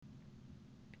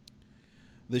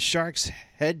The Sharks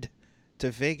head to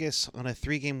Vegas on a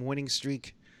 3-game winning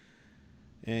streak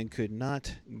and could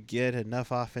not get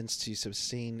enough offense to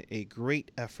sustain a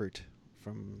great effort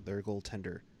from their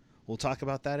goaltender. We'll talk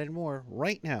about that and more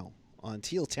right now on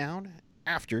Teal Town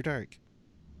After Dark.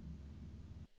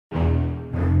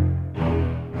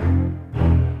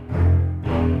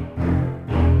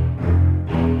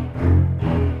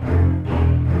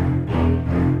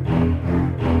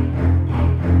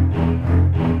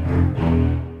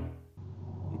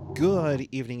 Good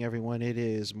evening, everyone. It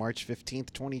is March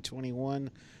 15th,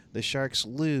 2021. The Sharks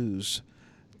lose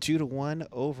 2-1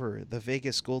 over the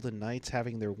Vegas Golden Knights,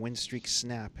 having their win streak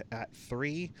snap at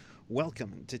 3.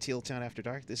 Welcome to Teal Town After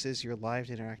Dark. This is your live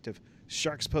interactive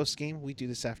Sharks post game. We do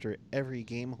this after every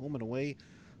game, home and away,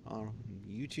 on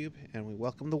YouTube, and we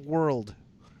welcome the world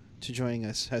to joining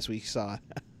us as we saw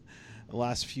the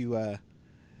last few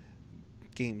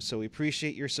games. So we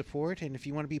appreciate your support, and if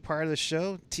you want to be part of the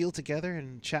show, teal together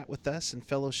and chat with us and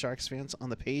fellow Sharks fans on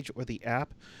the page or the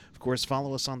app. Of course,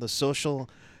 follow us on the social,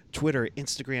 Twitter,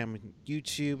 Instagram,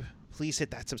 YouTube. Please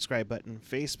hit that subscribe button.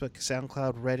 Facebook,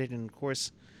 SoundCloud, Reddit, and of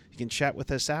course, you can chat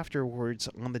with us afterwards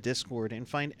on the Discord and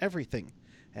find everything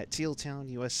at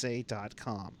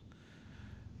tealtownusa.com.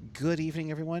 Good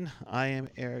evening, everyone. I am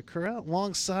Eric Kura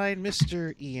alongside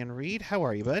Mr. Ian Reed. How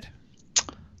are you, bud?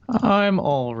 I'm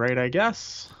all right, I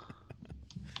guess.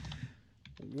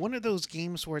 One of those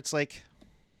games where it's like,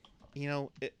 you know,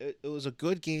 it was a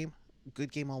good game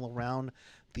all around.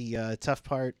 The tough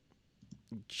part,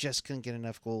 just couldn't get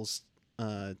enough goals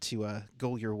to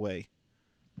go your way.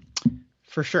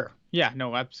 For sure. Yeah,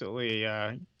 no, absolutely.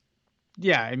 For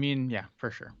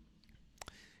sure.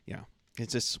 Yeah,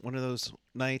 it's just one of those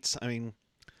nights. I mean,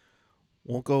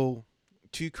 won't go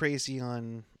too crazy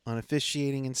on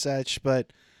officiating and such,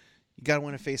 but you got to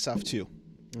win a face-off too.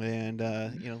 And,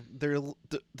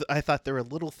 I thought there were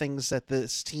little things that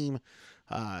this team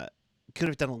could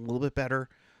have done a little bit better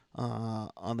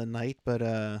on the night, but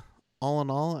all in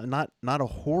all, not a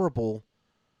horrible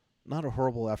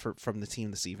effort from the team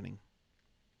this evening.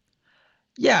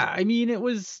 Yeah, I mean, it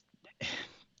was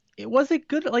a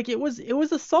good, like, it was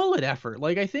a solid effort.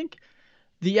 Like, I think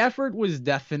the effort was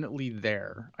definitely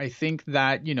there. I think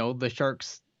that, the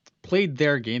Sharks played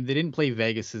their game. They didn't play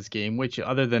Vegas's game, which,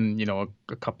 other than,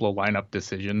 a couple of lineup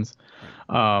decisions,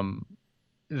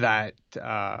 that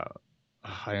I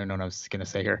don't know what I was going to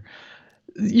say here.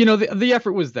 The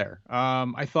effort was there.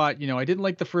 I thought, I didn't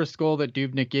like the first goal that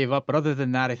Dubnyk gave up, but other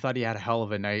than that, I thought he had a hell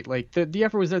of a night. Like, the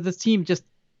effort was there. This team just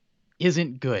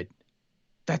isn't good.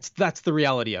 That's the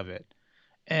reality of it.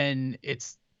 And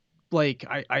it's like,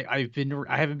 I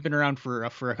haven't been around for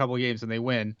a couple of games and they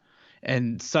win,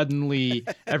 and suddenly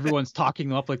everyone's talking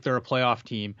them up like they're a playoff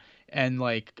team, and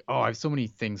like, oh, I have so many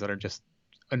things that are just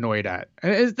annoyed at,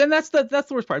 and then that's the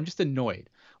worst part. I'm just annoyed.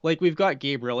 Like, we've got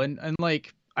Gabriel, and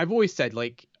like I've always said,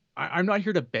 like, I'm not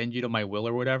here to bend you to my will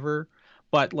or whatever,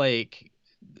 but like,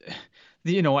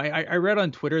 I read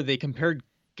on Twitter they compared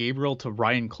Gabriel to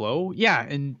Ryan Clough. Yeah,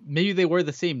 and maybe they were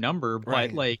the same number, but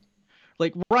right.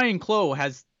 like Ryan Clough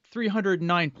has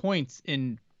 309 points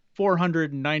in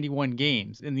 491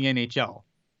 games in the NHL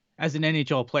as an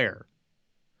NHL player.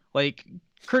 Like,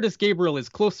 Curtis Gabriel is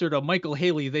closer to Michael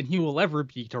Haley than he will ever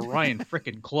be to Ryan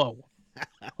frickin' Clough.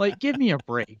 Like, give me a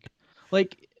break.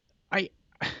 Like, okay.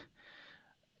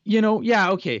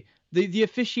 The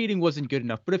officiating wasn't good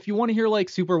enough, but if you want to hear like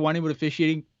super whining about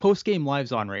officiating, Post Game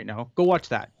Live's on right now. Go watch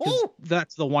that, because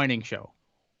that's the whining show.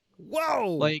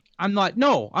 Whoa! Like, I'm not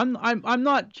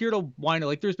here to whine.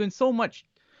 Like, there's been so much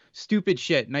stupid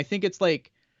shit, and I think it's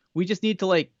like we just need to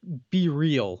like be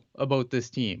real about this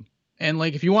team. And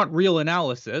like, if you want real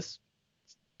analysis,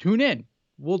 tune in.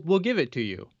 We'll give it to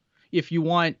you. If you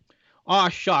want,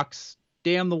 shucks,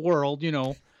 damn the world,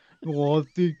 well, I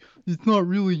think it's not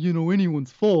really,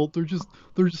 anyone's fault. They're just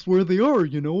where they are,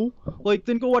 like,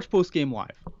 then go watch Post Game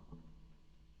Live.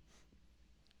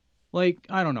 Like,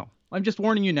 I don't know. I'm just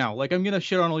warning you now. Like, I'm gonna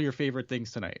shit on all your favorite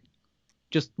things tonight.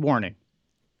 Just warning.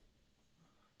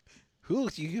 Who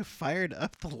you fired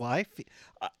up the live?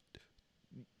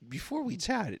 Before we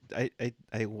chat, I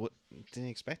didn't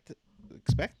expect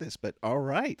this, but all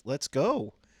right, let's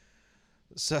go.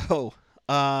 So,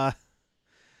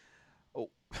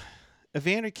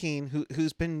 Evander Kane,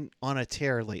 who's been on a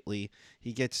tear lately,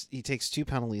 he takes 2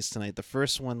 penalties tonight. The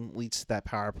first one leads to that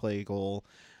power play goal.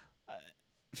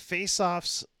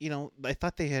 Face-offs, I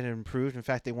thought they had improved. In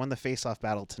fact, they won the face-off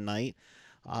battle tonight.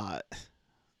 But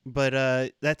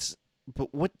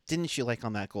what didn't you like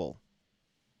on that goal?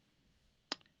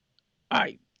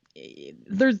 I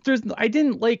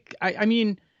didn't like. I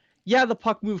mean, yeah, the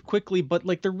puck moved quickly, but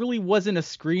like, there really wasn't a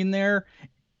screen there.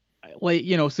 like,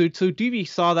 so Dubé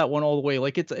saw that one all the way.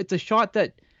 Like it's a shot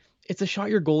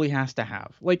your goalie has to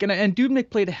have. Like, and Dubnyk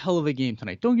played a hell of a game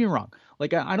tonight. Don't get me wrong.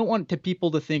 Like, I don't want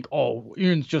people to think, oh,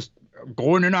 Ian's just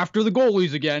going in after the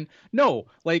goalies again. No,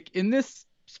 like in this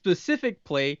specific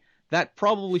play, that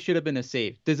probably should have been a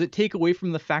save. Does it take away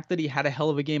from the fact that he had a hell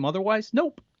of a game otherwise?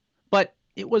 Nope. But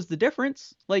it was the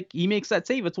difference. Like, he makes that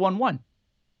save, it's 1-1.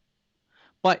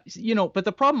 But but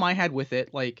the problem I had with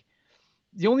it, like,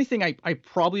 the only thing I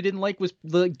probably didn't like was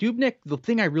the Dubnyk. The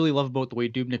thing I really love about the way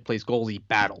Dubnyk plays goals, he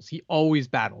battles. He always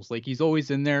battles. Like, he's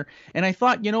always in there. And I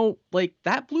thought, like,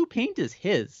 that blue paint is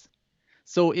his.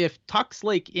 So if Tuck's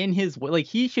like in his way, like,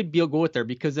 he should go out there,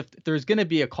 because if there's going to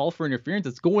be a call for interference,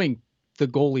 it's going the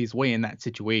goalie's way in that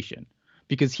situation,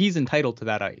 because he's entitled to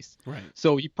that ice. Right.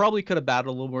 So he probably could have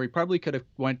battled a little more. He probably could have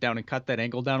went down and cut that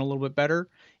angle down a little bit better.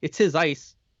 It's his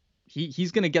ice.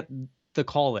 He's going to get the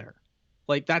call there.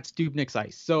 Like, that's Dubnyk's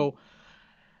ice. So,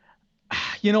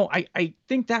 I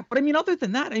think that, but I mean, other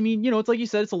than that, I mean, it's like you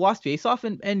said, it's a lost faceoff,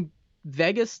 and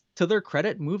Vegas, to their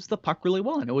credit, moves the puck really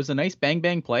well. And it was a nice bang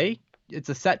bang play. It's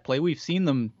a set play. We've seen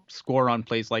them score on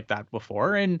plays like that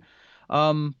before. And,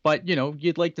 but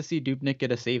you'd like to see Dubnyk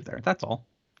get a save there. That's all.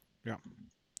 Yeah.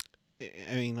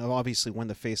 I mean, obviously won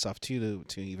the faceoff too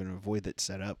to even avoid that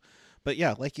setup. But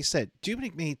yeah, like you said,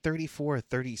 Dubnyk made 34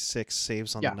 36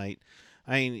 saves on the night.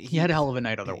 I mean, he had a hell of a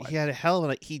night otherwise. He had a hell of a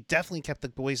night. He definitely kept the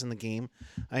boys in the game.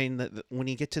 I mean, when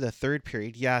you get to the third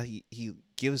period, yeah, he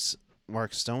gives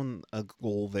Mark Stone a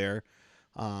goal there,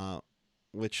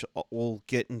 which we'll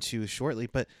get into shortly.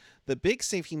 But the big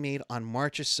save he made on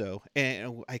Marchessault,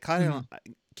 and I caught it on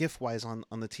GIF-wise on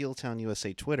the Teal Town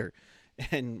USA Twitter,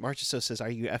 and Marchessault says, "Are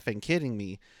you effing kidding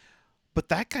me?" But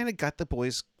that kind of got the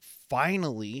boys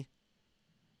finally,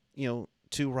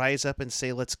 to rise up and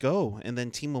say, let's go. And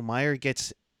then Timo Meier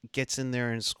gets in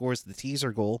there and scores the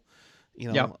teaser goal.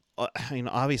 I mean,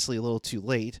 obviously a little too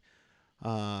late.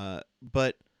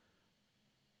 But,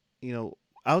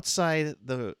 outside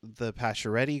the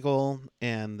Pacioretty goal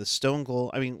and the Stone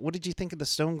goal, I mean, what did you think of the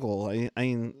Stone goal? I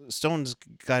mean, Stone's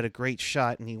got a great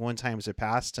shot, and he one time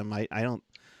surpassed him. I don't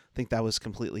think that was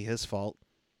completely his fault.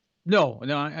 No,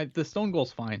 the Stone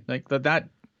goal's fine. Like,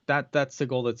 that's the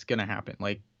goal that's going to happen.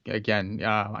 Like, again,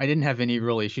 I didn't have any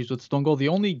real issues with Stone goal. The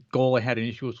only goal I had an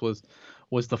issue with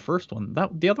was the first one.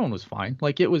 The other one was fine.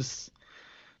 Like,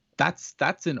 that's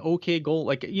an okay goal.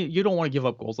 Like, you don't want to give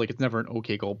up goals. Like, it's never an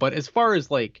okay goal. But as far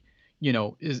as, like,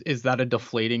 is that a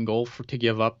deflating goal to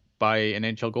give up by an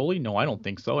NHL goalie? No, I don't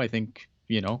think so. I think,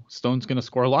 Stone's going to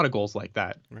score a lot of goals like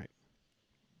that. Right.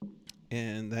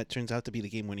 And that turns out to be the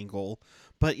game-winning goal.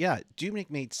 But yeah, Dubnyk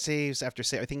made saves after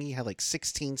save. I think he had like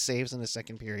 16 saves in the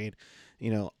second period.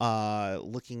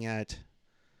 Looking at,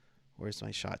 where's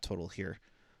my shot total here?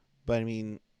 But I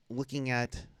mean, looking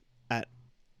at the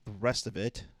rest of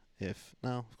it,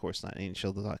 of course not.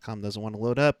 NHL.com doesn't want to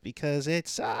load up because it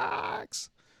sucks.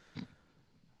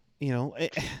 Yeah.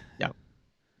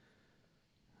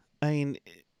 I mean,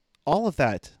 all of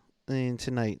that.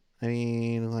 Tonight. I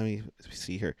mean, let me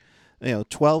see here.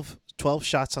 12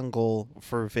 shots on goal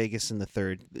for Vegas in the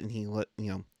third, and he let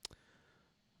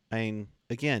I mean,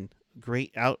 again,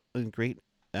 great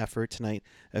effort tonight.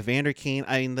 Evander Kane.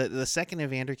 I mean, the second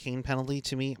Evander Kane penalty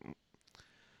to me,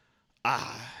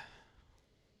 I'm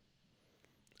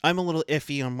a little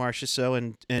iffy on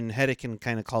Marchessault, and Hedican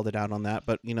kind of called it out on that,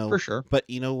 but for sure. But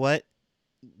you know what?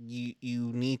 You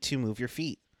need to move your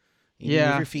feet. Move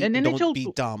your feet and don't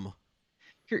be dumb.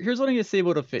 Here's what I'm going to say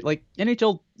about like,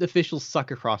 NHL officials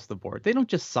suck across the board. They don't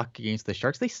just suck against the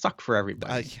Sharks. They suck for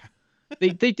everybody.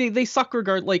 They suck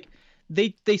like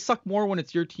they suck more when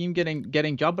it's your team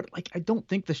getting job. But like, I don't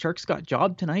think the Sharks got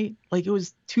job tonight. Like, it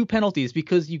was 2 penalties,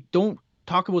 because you don't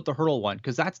talk about the hurdle one,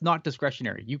 because that's not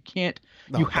discretionary. You can't.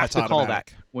 You have to call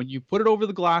that when you put it over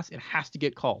the glass. It has to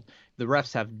get called. The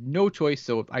refs have no choice,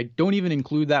 so I don't even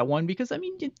include that one, because I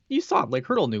mean, you saw it. Like,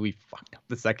 Hurdle knew he fucked up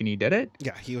the second he did it.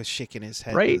 Yeah, he was shaking his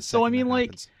head. Right. So I mean,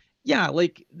 like, yeah,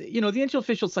 like, the NHL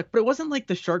officials suck, but it wasn't like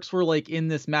the Sharks were like in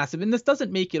this massive, and this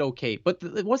doesn't make it okay, but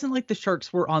it wasn't like the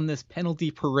Sharks were on this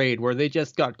penalty parade where they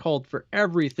just got called for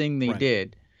everything they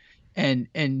did, and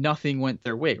nothing went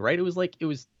their way. Right. It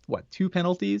was what, 2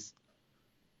 penalties?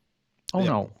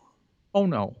 Oh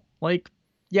no. Like,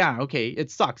 yeah, okay,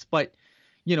 it sucks, but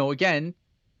again,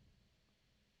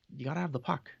 you gotta have the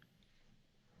puck.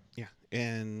 Yeah,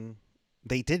 and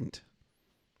they didn't.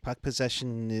 Puck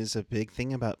possession is a big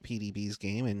thing about PDB's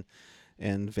game,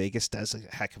 and Vegas does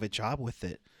a heck of a job with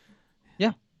it.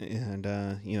 Yeah, and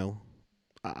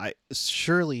I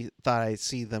surely thought I'd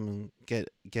see them get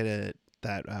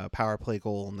that power play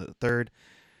goal in the third,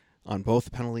 on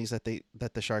both penalties that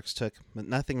the Sharks took, but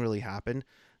nothing really happened.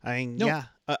 I mean, No. yeah,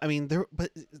 I mean there,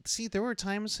 but see, there were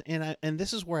times, and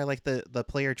this is where I like the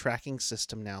player tracking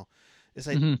system now. Is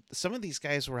that Hmm. some of these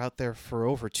guys were out there for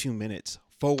over 2 minutes,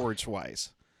 forwards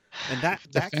wise, and that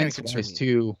kind of Defense concerned wise me.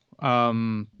 too.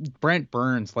 Brent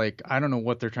Burns, like I don't know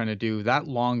what they're trying to do. That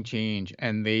long change,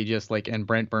 and they just like, and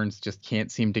Brent Burns just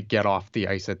can't seem to get off the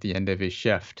ice at the end of his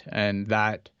shift. And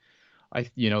that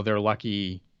they're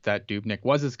lucky that Dubnik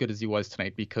was as good as he was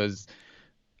tonight because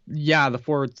yeah, the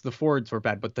forwards were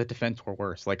bad, but the defense were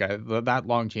worse. Like that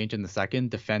long change in the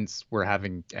second, defense were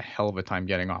having a hell of a time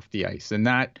getting off the ice. And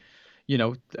that,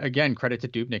 again, credit to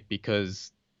Dubnik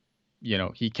because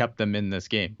he kept them in this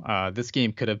game. This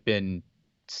game could have been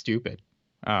stupid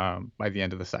by the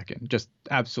end of the second, just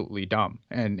absolutely dumb,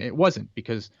 and it wasn't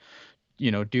because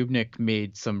Dubnik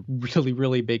made some really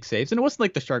really big saves, and it wasn't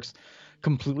like the Sharks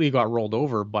completely got rolled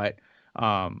over, but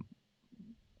um,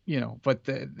 but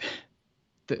the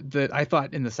I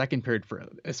thought in the second period for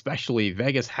especially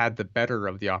Vegas had the better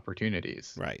of the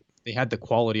opportunities. Right. They had the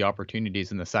quality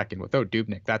opportunities in the second. Without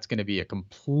Dubnik, that's going to be a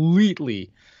completely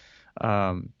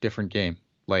different game.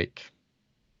 Like,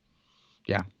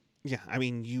 yeah. Yeah, I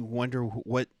mean, you wonder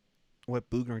what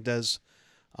Bugner does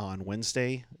on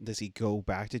Wednesday. Does he go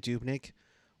back to Dubnik,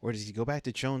 or does he go back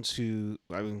to Jones? Who,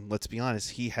 I mean, let's be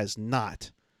honest, he has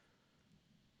not.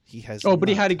 He has Oh, but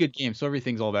he had not. a good game, so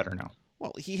everything's all better now.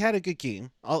 Well, he had a good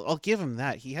game. I'll give him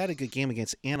that. He had a good game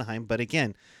against Anaheim, but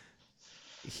again,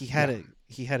 Yeah.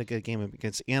 he had a good game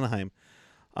against Anaheim.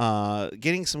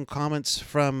 Getting some comments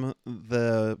from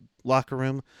the locker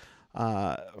room.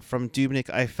 From Dubnik,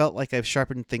 I felt like I've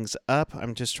sharpened things up.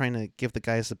 I'm just trying to give the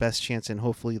guys the best chance, and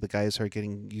hopefully the guys are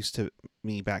getting used to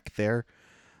me back there.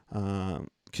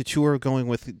 Couture going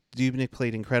with Dubnik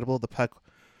played incredible. The puck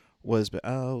was,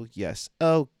 oh yes,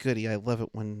 oh goody. I love it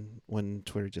when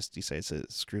Twitter just decides to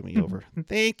screw me over.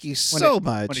 Thank you when it so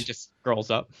when it much. just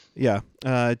scrolls up. Yeah,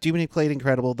 Dubnik played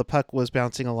incredible. The puck was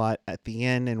bouncing a lot at the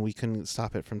end, and we couldn't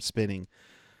stop it from spinning.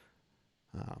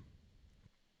 Um,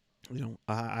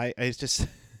 I just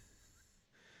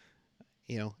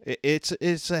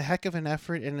it's a heck of an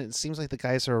effort, and it seems like the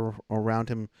guys are around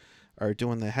him are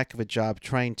doing the heck of a job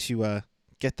trying to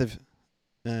get the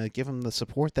give him the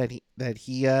support that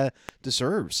he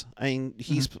deserves. I mean, Mhm.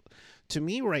 he's to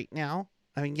me right now.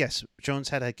 I mean, yes, Jones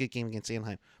had a good game against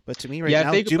Anaheim, but to me right Yeah,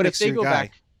 now, if Dubnik's they your go guy.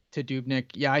 back to Dubnik,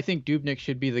 yeah, I think Dubnik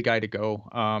should be the guy to go.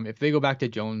 If they go back to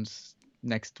Jones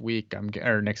next week,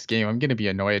 or next game, I'm gonna be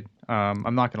annoyed.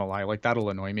 I'm not gonna lie, like that'll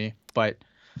annoy me. But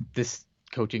this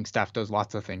coaching staff does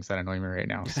lots of things that annoy me right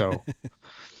now. So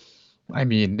I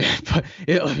mean, but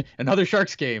another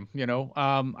Sharks game,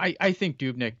 I think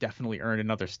Dubnik definitely earned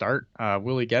another start.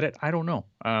 Will he get it? I don't know.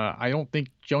 I don't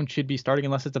think Jones should be starting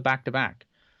unless it's a back-to-back.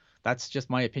 That's just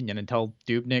my opinion until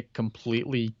Dubnik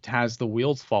completely has the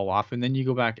wheels fall off, and then you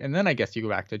go back, and then I guess you go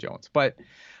back to Jones. But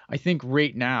I think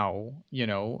right now,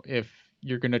 if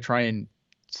you're going to try and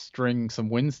string some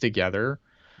wins together,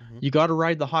 Hmm. you got to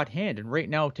ride the hot hand. And right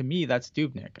now, to me, that's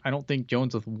Dubnik. I don't think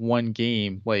Jones with one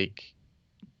game, like,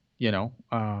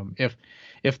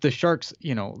 if the Sharks,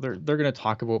 they're going to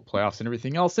talk about playoffs and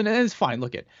everything else, and it's fine.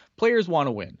 Look, at players want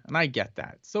to win, and I get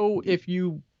that. So if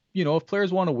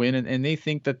players want to win and they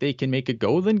think that they can make a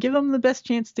go, then give them the best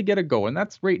chance to get a go, and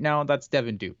that's right now that's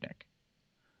Devin Dubnik.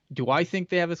 Do I think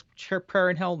they have a prayer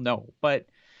in hell? No, but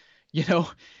you know,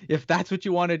 if that's what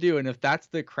you want to do, and if that's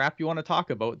the crap you want to talk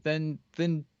about, then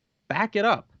back it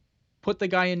up, put the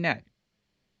guy in net.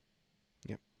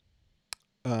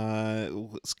 uh,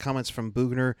 Comments from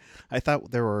Bugner. I thought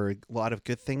there were a lot of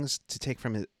good things to take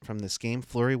from this game.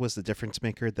 Fleury was the difference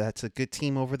maker. That's a good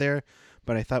team over there,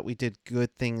 but I thought we did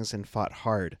good things and fought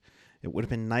hard. It would have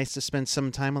been nice to spend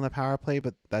some time on the power play,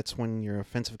 but that's when your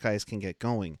offensive guys can get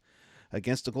going.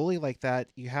 Against a goalie like that,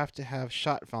 you have to have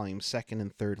shot volume, second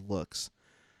and third looks.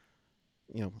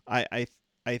 I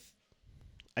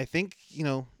I think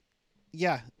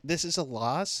yeah, this is a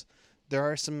loss. There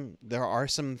are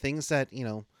some things that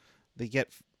they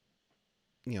get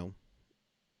you know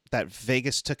that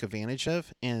Vegas took advantage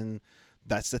of, and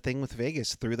that's the thing with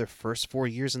Vegas through their first 4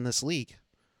 years in this league.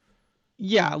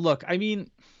 Yeah, look, I mean,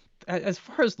 as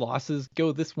far as losses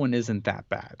go, this one isn't that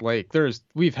bad. Like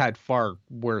we've had far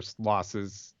worse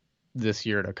losses this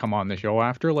year to come on the show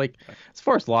after. Like Right. as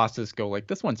far as losses go, like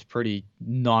this one's pretty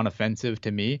non-offensive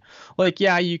to me. Like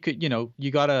yeah, you could,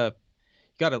 you gotta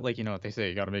like what they say,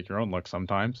 you gotta make your own luck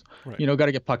sometimes. Right.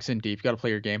 Gotta get pucks in deep, you gotta play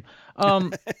your game.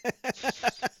 Um,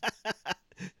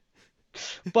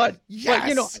 but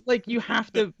Yes. like you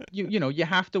have to you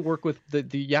have to work with the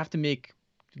you have to make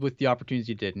with the opportunities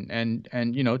you didn't. And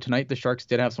tonight the Sharks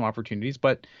did have some opportunities,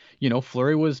 but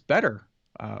Fleury was better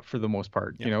for the most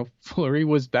part. Yep. Fleury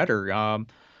was better. And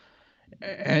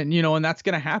that's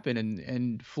going to happen.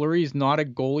 And Fleury's not a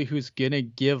goalie who's going to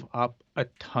give up a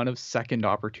ton of second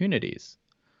opportunities.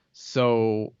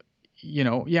 So,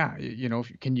 yeah,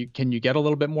 can you get a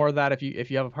little bit more of that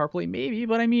if you have a power play? Maybe,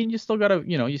 but I mean, you still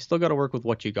gotta work with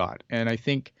what you got. And I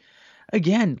think,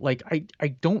 again, like I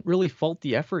don't really fault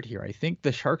the effort here. I think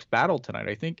the Sharks battled tonight.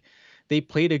 I think they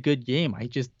played a good game. I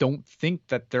just don't think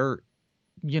that they're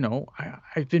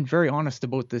I've been very honest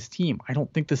about this team. I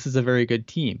don't think this is a very good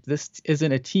team. This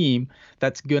isn't a team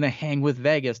that's going to hang with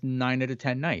Vegas 9 out of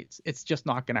 10 nights. It's just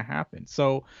not going to happen.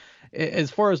 So as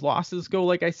far as losses go,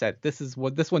 like I said, this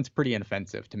one's pretty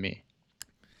inoffensive to me.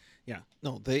 Yeah.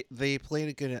 No, they played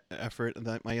a good effort.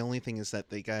 My only thing is that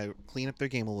they got to clean up their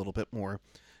game a little bit more,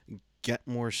 get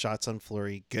more shots on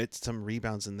Fleury, get some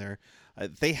rebounds in there.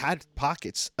 They had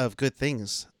pockets of good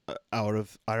things out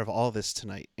of all this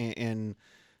tonight, and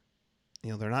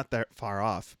they're not that far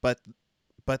off, but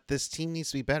this team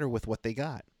needs to be better with what they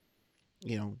got.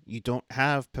 You don't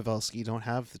have Pavelski, you don't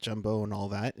have the Jumbo and all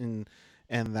that, and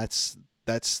that's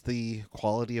the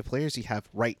quality of players you have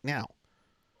right now.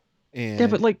 And yeah,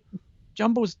 but like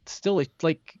Jumbo's still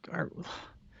like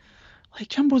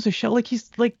Jumbo's a shell. Like he's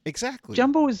like exactly.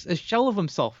 Jumbo is a shell of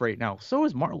himself right now. So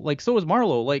is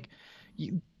Marleau. Like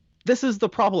this is the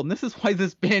problem. This is why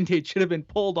this Band-Aid should have been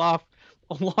pulled off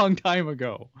a long time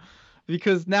ago.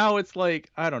 Because now it's like,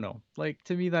 I don't know. Like,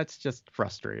 to me, that's just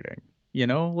frustrating.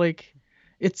 Like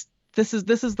this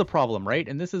is the problem, right?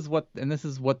 And this is what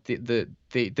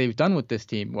they've done with this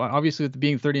team. Well, obviously, with it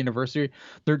being 30th anniversary,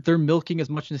 they're milking as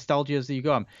much nostalgia as you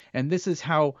go. And this is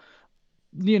how,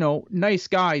 nice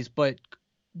guys, but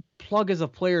plug as a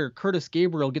player, Curtis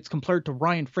Gabriel gets compared to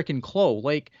Ryan frickin' Clough.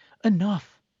 Like,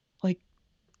 enough. Like,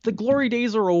 the glory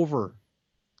days are over.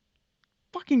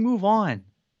 Fucking move on.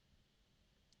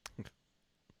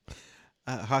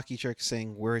 Hockey Shark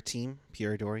saying we're a team.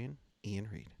 Pierre Dorion, Ian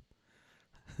Reed.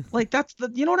 Like that's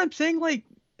you know what I'm saying? Like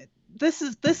this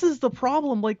is the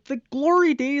problem. Like the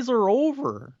glory days are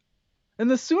over, and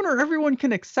the sooner everyone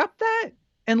can accept that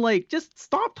and like just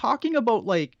stop talking about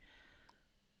like,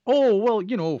 oh well,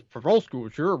 Pavelski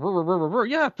was here.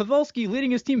 Yeah, Pavelski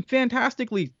leading his team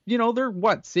fantastically. They're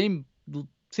what same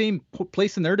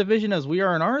place in their division as we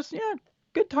are in ours. Yeah,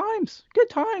 good times.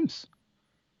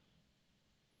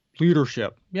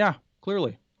 Leadership. Yeah,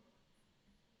 clearly.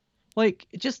 Like,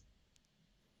 just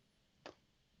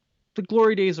the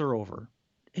glory days are over.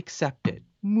 Accept it.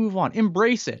 Move on.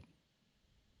 Embrace it.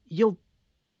 You'll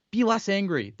be less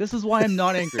angry. This is why I'm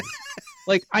not angry.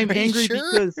 Like, I'm angry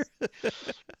because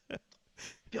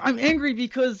I'm angry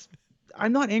because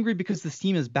I'm not angry because this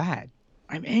team is bad.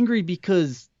 I'm angry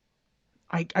because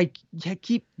I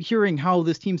keep hearing how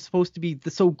this team's supposed to be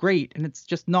so great, and it's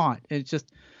just not. It's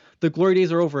just the glory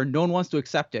days are over, and no one wants to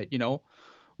accept it.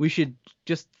 We should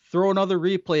just throw another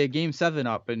replay of Game 7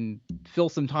 up and fill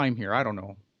some time here. I don't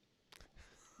know.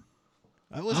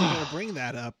 I wasn't going to bring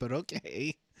that up, but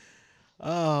okay.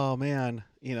 Oh, man.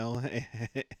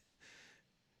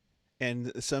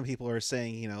 And some people are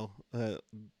saying,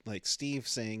 like Steve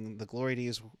saying the glory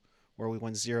days where we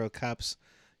won 0 cups,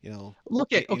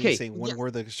 look at, okay. Saying when were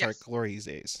the Shark glory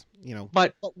days,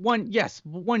 But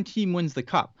one team wins the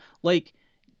cup. Like,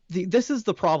 this is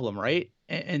the problem, right?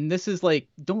 And this is like,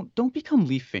 don't become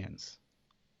Leaf fans.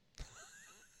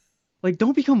 Like,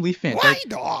 don't become Leaf fans. Why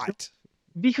not?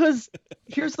 Because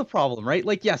here's the problem, right?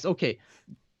 Like, yes, okay,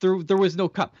 there was no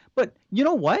cup, but you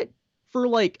know what? For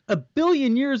like a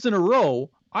billion years in a row,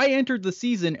 I entered the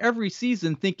season every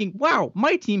season thinking, wow,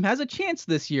 my team has a chance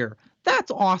this year.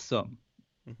 That's awesome.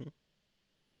 Mm-hmm.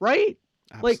 Right?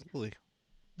 Absolutely. Like,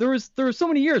 there was so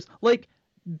many years. Like,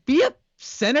 be a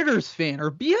Senators fan or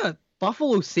be a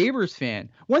Buffalo Sabres fan.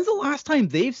 When's the last time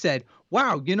they've said,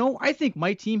 wow, I think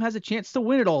my team has a chance to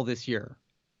win it all this year?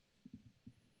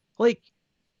 Like,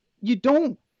 you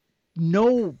don't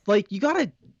know, like, you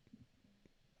gotta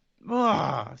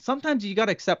sometimes you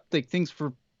gotta accept like things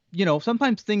for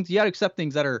sometimes you gotta accept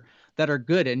things that are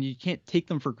good, and you can't take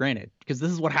them for granted, because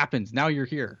this is what happens. Now you're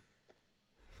here.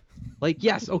 Like,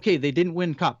 yes, okay, they didn't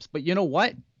win cups, but you know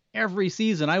what? Every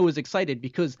season I was excited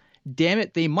because damn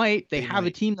it, they have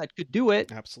a team that could do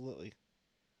it. Absolutely.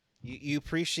 You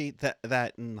appreciate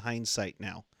that in hindsight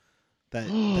now. That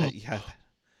yeah.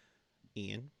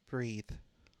 Ian, breathe.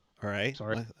 All right.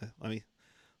 Sorry.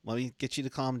 Let me get you to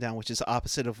calm down, which is the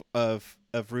opposite of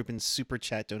Ruben's super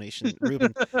chat donation.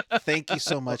 Ruben, thank you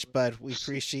so much, bud. We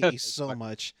appreciate you so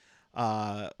much.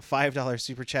 $5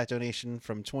 super chat donation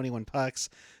from 21 Pucks.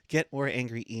 Get more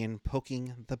angry Ian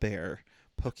poking the bear.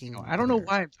 Poking. I don't know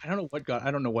why. I don't know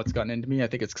I don't know what's gotten into me. I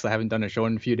think it's because I haven't done a show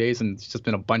in a few days, and it's just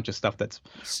been a bunch of stuff that's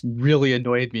really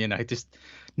annoyed me, and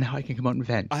now I can come out and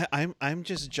vent. I'm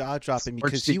just jaw dropping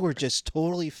because you were just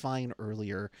totally fine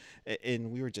earlier,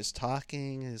 and we were just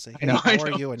talking. It's like, hey, how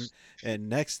are you? And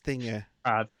next thing you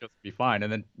just be fine,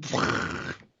 and then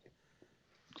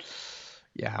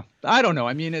yeah, I don't know.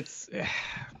 I mean, it's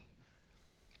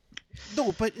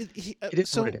no, but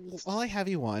so while I have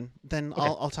you on, then okay.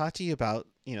 I'll talk to you about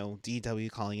DW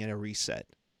calling it a reset.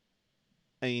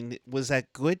 I mean, was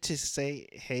that good to say,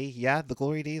 hey, yeah, the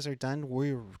glory days are done.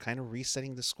 We're kind of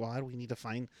resetting the squad. We need to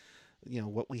find,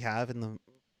 what we have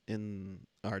in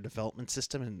our development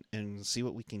system and see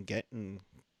what we can get. And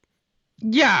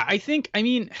yeah, I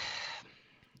mean,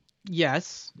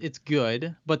 yes, it's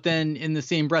good. But then in the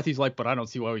same breath, he's like, but I don't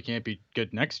see why we can't be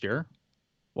good next year.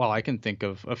 Well, I can think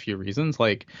of a few reasons.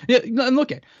 Like, yeah, and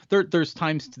look at there's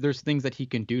things that he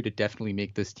can do to definitely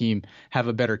make this team have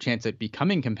a better chance at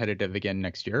becoming competitive again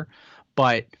next year.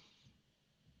 But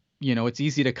it's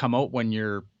easy to come out when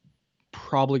you're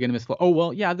probably going to miss. Oh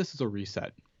well, yeah, this is a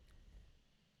reset.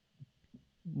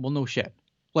 Well, no shit.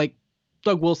 Like,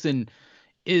 Doug Wilson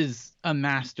is a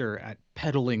master at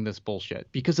peddling this bullshit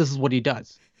because this is what he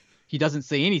does. He doesn't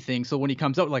say anything. So when he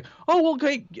comes out like, oh, well,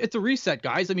 okay, it's a reset,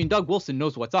 guys. I mean, Doug Wilson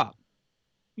knows what's up.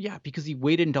 Yeah, because he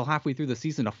waited until halfway through the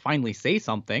season to finally say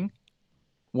something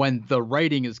when the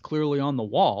writing is clearly on the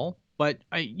wall. But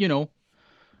I'm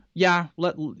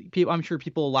sure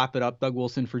people will lap it up. Doug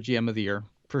Wilson for GM of the year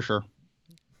for sure.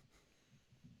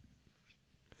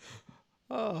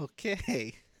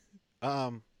 Okay.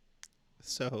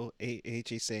 So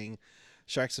AJ saying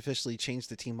Sharks officially changed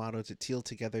the team motto to Teal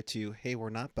Together to hey, we're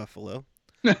not Buffalo.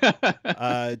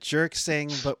 Jerk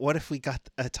saying, but what if we got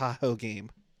a Tahoe game?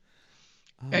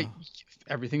 Hey,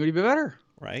 everything would be better.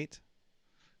 Right?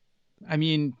 I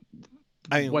mean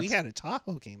we had a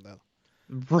Tahoe game though.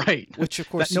 Right. Which of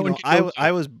course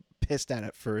I was pissed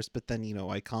at first, but then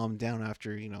I calmed down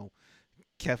after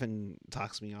Kevin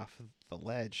talks me off the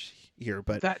ledge here.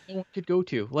 But that no one could go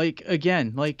to. Like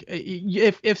again, like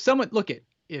if someone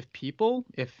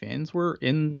if fans were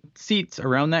in seats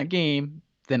around that game,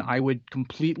 then I would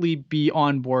completely be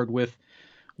on board with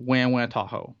Wham Wham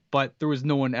Tahoe. But there was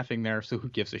no one effing there, so who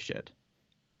gives a shit?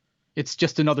 It's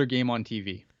just another game on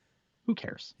TV. Who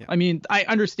cares? Yeah. I mean, I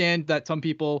understand that some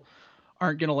people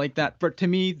aren't going to like that, but to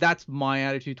me, that's my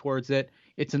attitude towards it.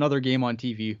 It's another game on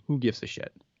TV. Who gives a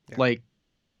shit? Yeah. Like,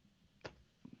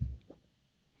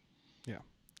 yeah.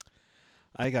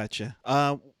 I gotcha.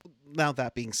 Now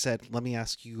that being said, let me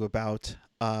ask you about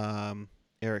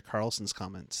Erik Karlsson's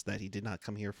comments that he did not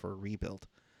come here for a rebuild.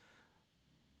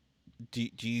 Do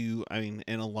you? I mean,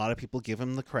 and a lot of people give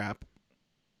him the crap.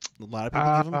 A lot of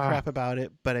people give him crap about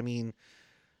it, but I mean,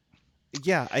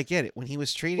 yeah, I get it. When he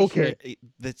was traded here,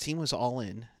 the team was all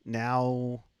in.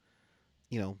 Now,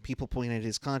 people point at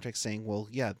his contract saying, well,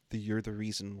 yeah, you're the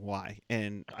reason why.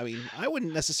 And I mean, I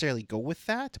wouldn't necessarily go with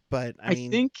that, but I mean,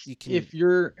 think if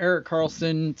you're Erik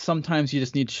Karlsson, sometimes you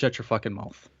just need to shut your fucking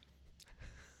mouth.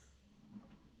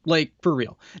 Like, for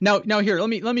real. Now here, let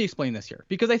me explain this here,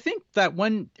 because I think that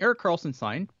when Erik Karlsson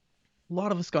signed, a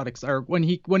lot of us got excited. Or when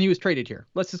he was traded here.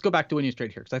 Let's just go back to when he was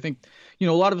traded here, because I think a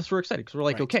lot of us were excited because we're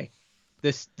like, right. Okay,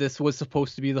 this was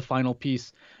supposed to be the final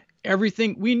piece.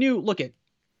 Everything we knew.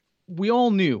 We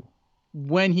all knew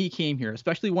when he came here,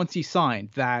 especially once he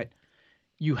signed, that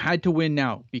you had to win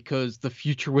now because the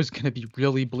future was going to be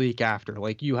really bleak after.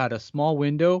 Like, you had a small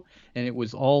window and it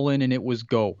was all in and it was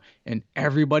go. And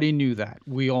everybody knew that.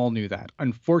 We all knew that.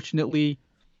 Unfortunately,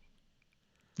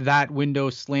 that window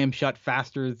slammed shut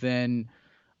faster than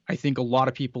I think a lot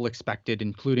of people expected,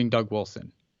 including Doug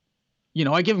Wilson.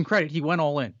 I give him credit. He went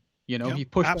all in. He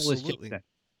pushed absolutely. all his chips in.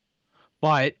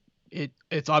 But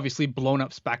it's obviously blown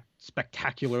up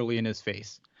spectacularly in his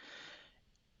face.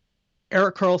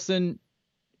 Erik Karlsson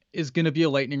is going to be a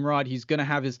lightning rod. He's going to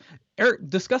have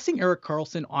discussing Erik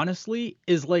Karlsson, honestly,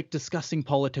 is like discussing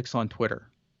politics on Twitter.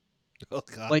 Oh,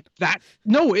 God. Like that.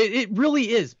 No, it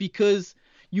really is, because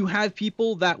you have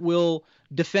people that will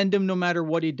defend him no matter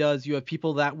what he does. You have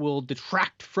people that will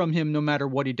detract from him no matter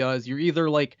what he does. You're either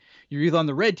on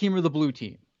the red team or the blue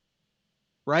team.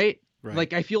 Right?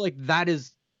 Like, I feel like that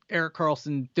is Erik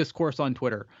Karlsson discourse on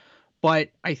Twitter. But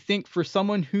I think for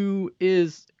someone who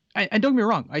is, and don't get me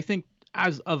wrong, I think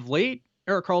as of late,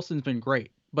 Erik Karlsson's been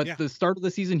great. But the start of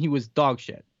the season, he was dog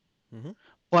shit. Mm-hmm.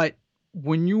 But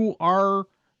when you are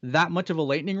that much of a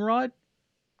lightning rod,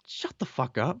 shut the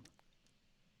fuck up.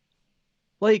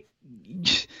 Like,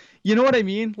 You know what I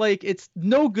mean? Like, it's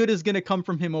no good is going to come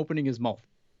from him opening his mouth.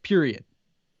 Period.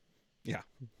 Yeah.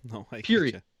 No, I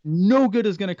Period. get No good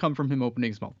is going to come from him opening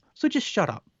his mouth. So just shut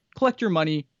up. Collect your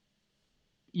money.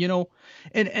 You know,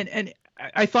 and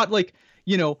I thought, like,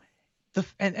 you know,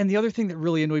 and the other thing that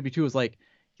really annoyed me too was like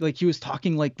he was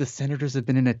talking like the Senators have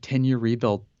been in a 10-year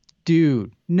rebuild.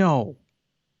 Dude, no.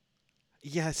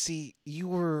 Yeah, see, you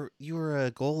were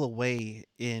a goal away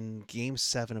in Game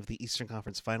 7 of the Eastern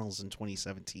Conference Finals in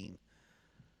 2017.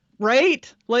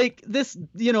 Right? Like this,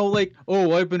 like,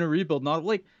 oh, I've been a rebuild. Not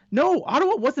like, no,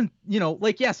 Ottawa wasn't,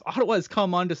 like, yes, Ottawa has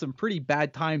come onto some pretty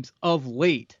bad times of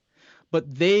late,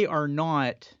 but they are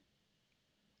not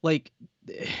like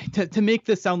to make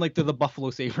this sound like they're the Buffalo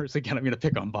Sabres again. I'm going to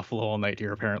pick on Buffalo all night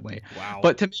here, apparently. Wow.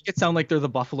 But to make it sound like they're the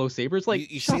Buffalo Sabres,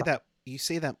 like, you shut say up. that you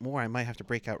say that more, I might have to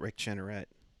break out Rick Jeanneret.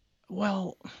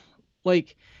 Well,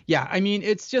 like, yeah, I mean,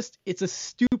 it's a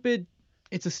stupid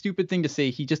thing to say.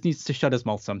 He just needs to shut his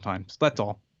mouth sometimes. That's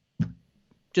all.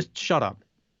 Just shut up.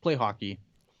 Play hockey.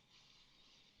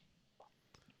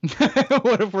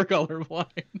 What if we're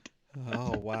colorblind?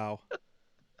 Oh wow.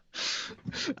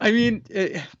 I mean,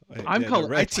 I'm color.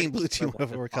 Red I team, blue team,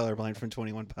 we're colorblind from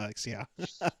 21 Pucks. Yeah.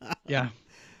 Yeah.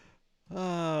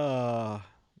 Man,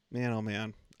 oh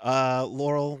man.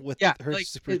 Laurel with her like,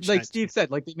 super chat. like Steve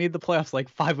said, like they made the playoffs like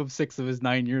 5 of 6 of his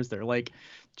 9 years there. Like,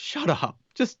 shut up.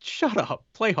 Just shut up.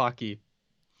 Play hockey.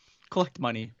 Collect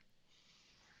money.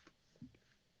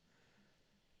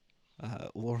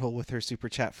 Laurel with her super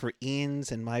chat for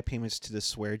Ian's and my payments to the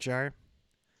swear jar.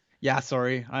 Yeah,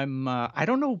 sorry. I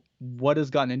don't know what has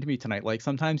gotten into me tonight. Like,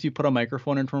 sometimes you put a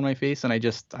microphone in front of my face and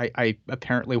I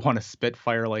apparently want to spit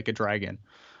fire like a dragon.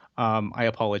 I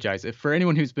apologize if for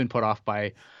anyone who's been put off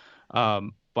by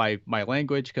my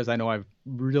language, because I know I'm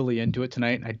really into it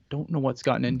tonight. I don't know what's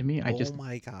gotten into me. Oh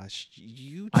my gosh.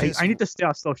 I need to stay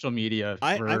off social media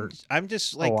I'm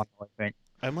just like I think.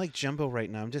 I'm like Jumbo right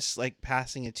now. I'm just like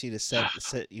passing it to you to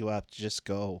set you up. Just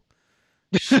go.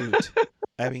 Shoot.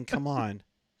 I mean, come on.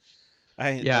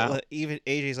 Even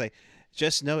AJ's like,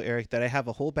 just know, Eric, that I have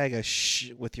a whole bag of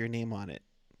shh with your name on it.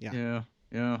 Yeah.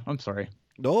 I'm sorry.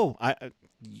 No,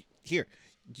 here.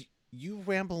 You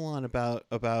ramble on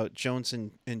about Jones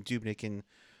and Dubnyk and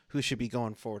who should be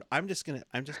going forward. I'm just gonna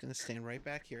stand right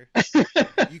back here.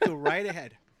 You go right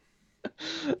ahead.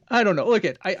 I don't know. Look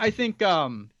I think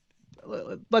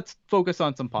let's focus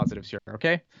on some positives here,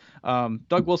 okay?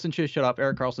 Doug Wilson should shut up.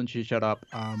 Erik Karlsson should shut up.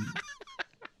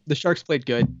 The Sharks played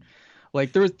good.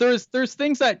 Like there's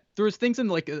things in,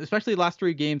 like, especially the last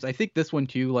 3 games. I think this one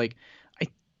too. Like,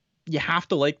 you have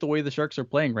to like the way the Sharks are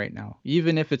playing right now,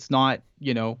 even if it's not,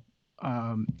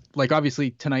 like,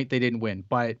 obviously tonight they didn't win,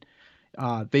 but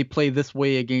they play this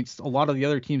way against a lot of the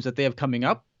other teams that they have coming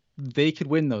up. They could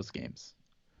win those games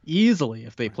easily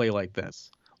if they play like this.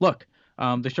 Look,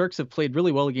 the Sharks have played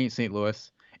really well against St.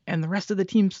 Louis, and the rest of the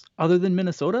teams other than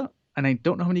Minnesota, and I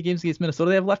don't know how many games against Minnesota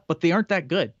they have left, but they aren't that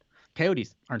good.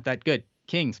 Coyotes aren't that good.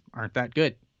 Kings aren't that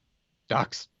good.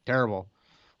 Ducks, terrible.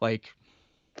 Like,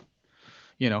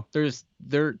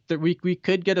 we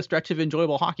could get a stretch of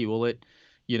enjoyable hockey. Will it,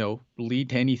 lead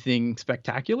to anything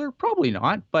spectacular? Probably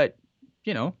not. But,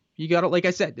 you got to, like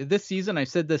I said, this season, I've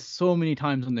said this so many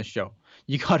times on this show,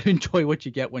 you got to enjoy what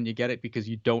you get when you get it, because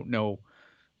you don't know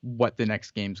what the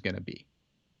next game's going to be.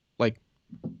 Like,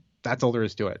 that's all there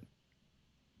is to it.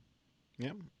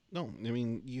 Yeah. No, I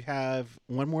mean, you have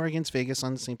one more against Vegas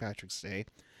on St. Patrick's Day.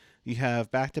 You have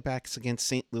back-to-backs against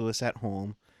St. Louis at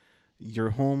home. You're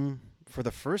home for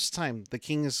the first time. The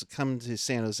Kings come to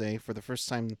San Jose for the first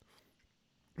time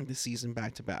this season,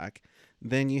 back-to-back.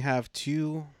 Then you have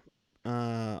 2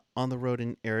 on the road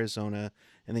in Arizona,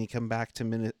 and then you come back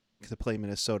to play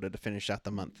Minnesota to finish out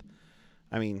the month.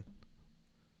 I mean,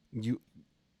 you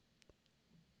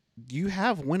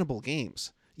have winnable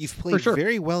games. You've played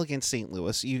very well against St.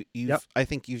 Louis. I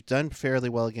think you've done fairly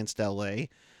well against LA.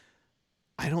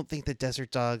 I don't think the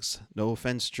Desert Dogs, no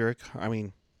offense, jerk, I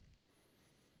mean,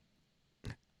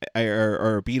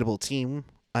 are a beatable team.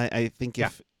 I think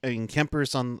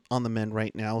Kemper's on the mend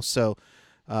right now, so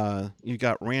you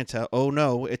got Ranta. Oh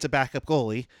no, it's a backup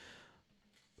goalie.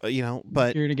 But you're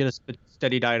gonna get a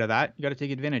steady diet of that. You got to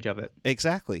take advantage of it.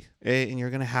 Exactly, and you're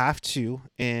gonna have to.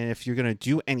 And if you're gonna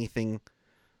do anything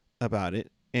about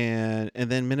it, and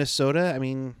then Minnesota, I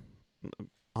mean,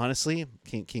 honestly,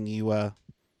 can you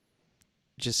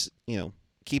just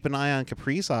keep an eye on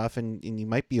Kaprizov and you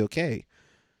might be okay.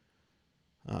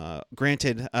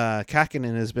 Granted,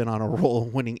 Kakinen has been on a roll,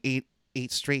 winning eight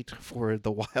straight for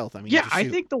the Wild. I mean, I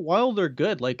think the Wild are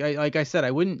good. Like I said,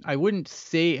 I wouldn't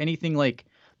say anything like.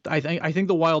 I think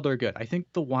the Wild are good. I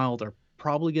think the Wild are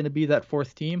probably going to be that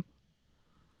 4th team.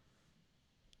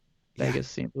 Yeah. Vegas,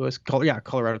 St. Louis,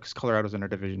 Colorado, because Colorado's in our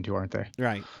division too, aren't they?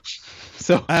 Right.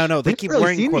 So I don't know. we They haven't keep really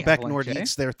wearing seen the Quebec Avalanche, eh?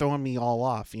 Nordiques. They're throwing me all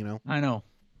off. I know.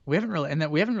 We haven't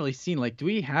really seen, like, do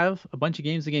we have a bunch of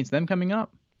games against them coming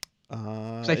up?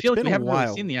 Because I It's feel like been we a haven't really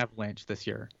while. seen the Avalanche this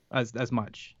year as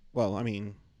much. Well, I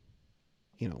mean,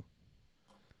 you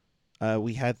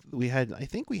we had I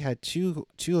think we had two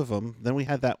of them. Then we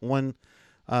had that one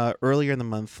earlier in the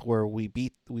month where we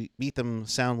beat them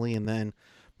soundly, and then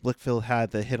Blickfield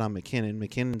had the hit on McKinnon.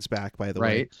 McKinnon's back, by the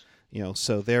way. Right.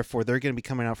 So therefore they're going to be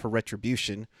coming out for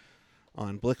retribution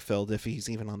on Blickfield if he's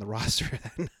even on the roster.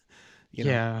 Then,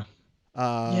 Yeah.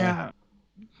 Uh, Yeah.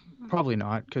 Probably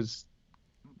not, because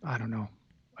I don't know.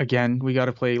 Again, we got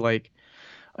to play, like,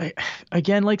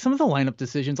 again, like, some of the lineup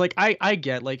decisions. Like, I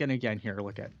get, like, and again, here,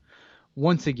 look at,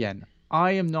 once again,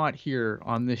 I am not here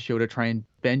on this show to try and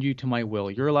bend you to my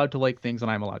will. You're allowed to like things, and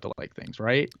I'm allowed to like things,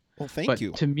 right? Well, thank But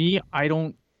you. to me, I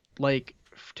don't like.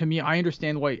 To me, I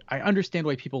understand why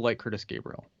people like Curtis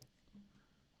Gabriel.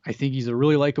 I think he's a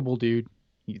really likable dude.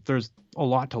 There's a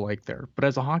lot to like there. But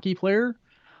as a hockey player,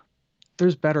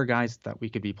 there's better guys that we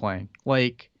could be playing.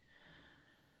 Like,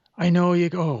 I know you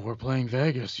go, oh, we're playing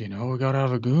Vegas, we got to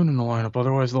have a goon in the lineup,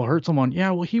 otherwise they'll hurt someone.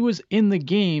 Yeah, well, he was in the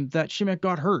game that Šimek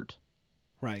got hurt.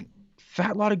 Right.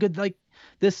 Fat lot of good, like,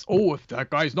 this, oh, if that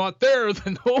guy's not there,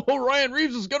 then Ryan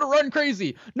Reeves is going to run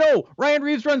crazy. No, Ryan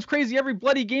Reeves runs crazy every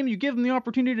bloody game you give him the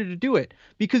opportunity to do it,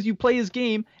 because you play his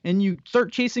game and you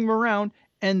start chasing him around,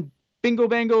 and bingo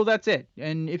bango, that's it.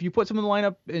 And if you put someone in the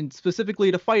lineup and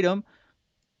specifically to fight him,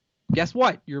 guess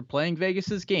what? You're playing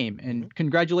Vegas's game, and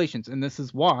congratulations. And this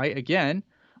is why, again,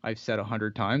 I've said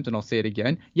 100 times, and I'll say it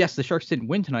again. Yes, the Sharks didn't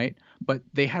win tonight, but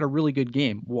they had a really good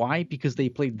game. Why? Because they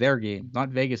played their game, not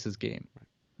Vegas's game.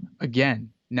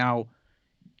 Again, now,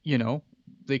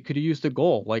 they could have used a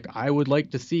goal. Like, I would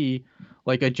like to see,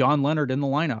 like, a John Leonard in the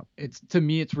lineup. To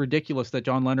me, it's ridiculous that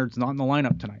John Leonard's not in the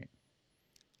lineup tonight.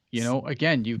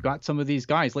 Again, you've got some of these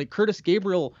guys. Like, Curtis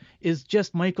Gabriel is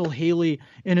just Michael Haley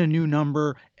in a new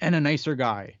number and a nicer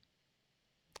guy.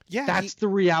 Yeah, that's the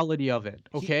reality of it.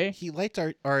 Okay. He liked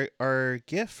our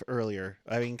GIF earlier.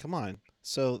 I mean, come on.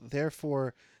 So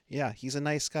therefore, yeah, he's a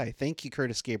nice guy. Thank you,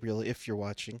 Curtis Gabriel, if you're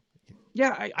watching.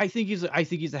 Yeah, I think he's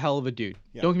a hell of a dude.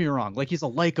 Yeah. Don't get me wrong. Like, he's a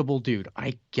likable dude.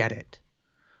 I get it,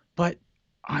 but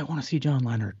I want to see John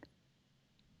Leonard.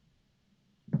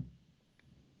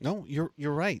 No, you're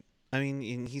right. I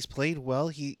mean, he's played well.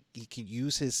 He could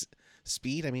use his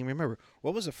speed. I mean, remember,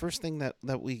 what was the first thing that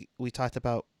we talked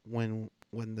about when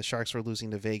the Sharks were losing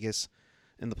to Vegas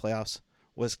in the playoffs?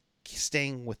 Was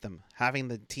staying with them, having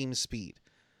the team speed.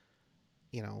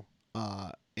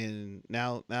 And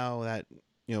now that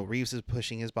Reeves is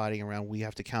pushing his body around, we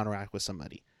have to counteract with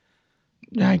somebody.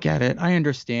 I get it. I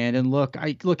understand. And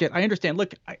I understand.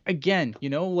 Look, again,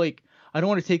 like, I don't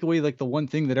want to take away, like, the one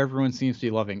thing that everyone seems to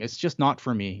be loving. It's just not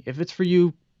for me. If it's for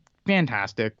you,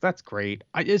 fantastic. That's great.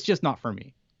 It's just not for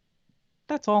me.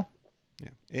 That's all. Yeah.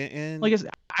 And like,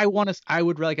 I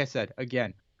would, like I said,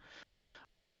 again,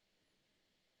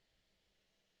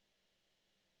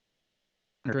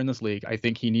 in this league, I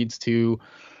think he needs to,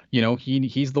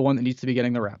 he's the one that needs to be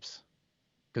getting the reps,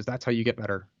 because that's how you get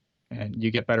better. And you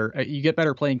get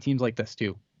better playing teams like this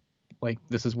too. Like,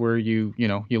 this is where you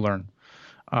learn.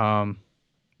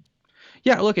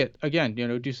 Yeah, look at, again,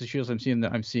 Deuces Shields, I'm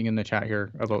seeing in the chat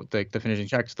here about the finishing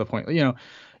checks, the point,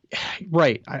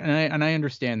 right. And I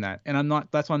understand that. And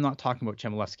that's why I'm not talking about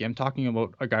Chmelevski. I'm talking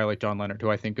about a guy like John Leonard, who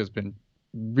I think has been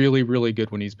really, really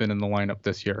good when he's been in the lineup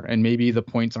this year. And maybe the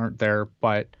points aren't there,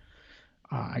 but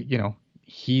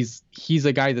he's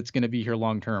a guy that's going to be here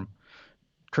long term.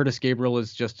 Curtis Gabriel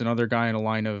is just another guy in a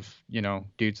line of,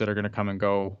 dudes that are going to come and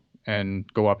go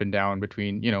up and down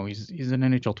between, he's an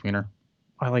NHL tweener.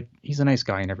 He's a nice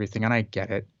guy and everything, and I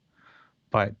get it.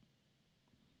 But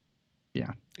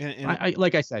yeah, and I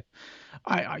like I said,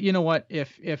 you know what,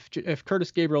 if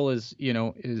Curtis Gabriel is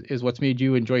what's made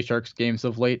you enjoy Sharks games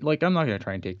of late, like, I'm not going to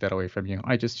try and take that away from you.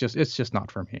 It's just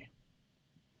not for me.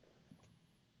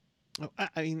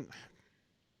 I mean,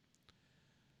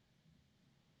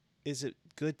 is it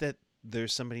good that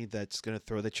there's somebody that's going to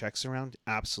throw the checks around?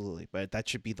 Absolutely. But that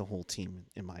should be the whole team,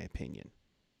 in my opinion.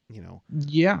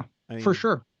 Yeah, I mean, for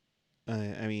sure.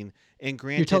 I mean, and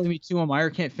granted, you're telling me Timo Meier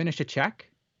can't finish a check?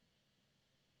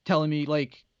 Telling me,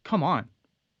 like, come on.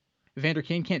 Evander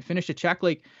Kane can't finish a check?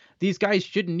 Like, these guys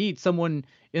shouldn't need someone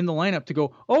in the lineup to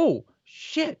go, oh,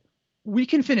 shit, we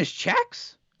can finish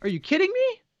checks? Are you kidding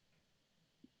me?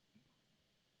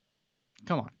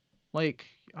 Come on. Like,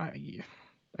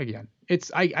 again,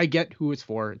 I get who it's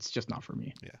for. It's just not for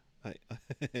me. Yeah.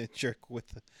 Jerk with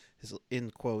his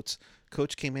in quotes.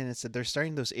 Coach came in and said they're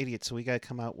starting those idiots, so we got to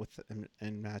come out with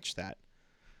and match that.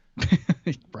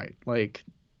 Right. Like,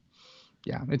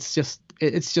 yeah, it's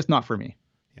just not for me.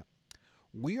 Yeah.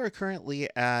 We are currently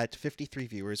at 53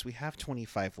 viewers. We have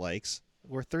 25 likes.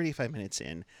 We're 35 minutes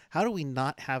in. How do we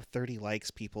not have 30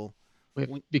 likes, people?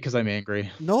 Because I'm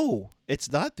angry. No,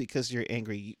 it's not because you're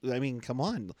angry. I mean, come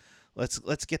on.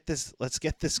 Let's get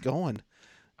this going.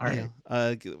 All right.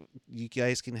 You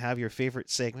guys can have your favorite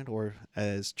segment, or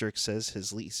as Jerk says,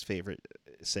 his least favorite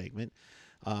segment.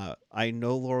 I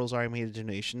know Laurel's already made a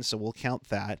donation, so we'll count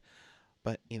that.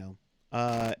 But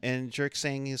and Jerk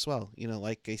saying as well,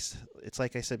 it's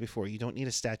like I said before, you don't need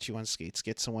a statue on skates.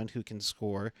 Get someone who can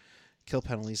score, kill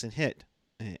penalties, and hit.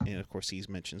 And of course, he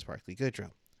mentions Barclay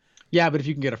Goodrow. Yeah, but if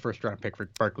you can get a first round pick for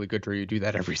Barclay Goodrow, you do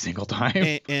that every single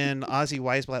time. And Ozzy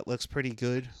Weisblatt looks pretty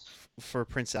good for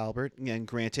Prince Albert. And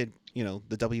granted, the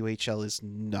WHL is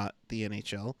not the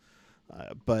NHL,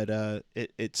 but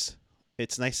it's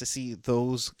nice to see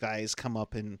those guys come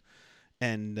up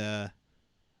and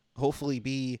hopefully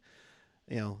be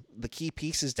the key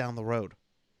pieces down the road.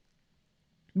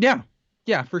 Yeah,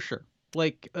 for sure.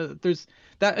 Like there's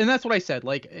that, and that's what I said.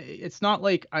 Like it's not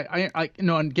like I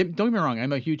no, and don't get me wrong,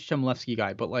 I'm a huge Chmelevski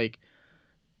guy, but like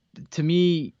to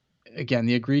me, again,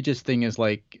 the egregious thing is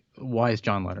like, why is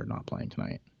John Leonard not playing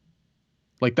tonight?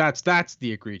 Like that's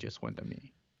the egregious one to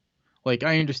me. Like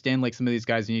I understand like some of these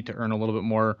guys need to earn a little bit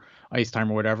more ice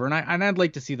time or whatever, and I'd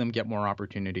like to see them get more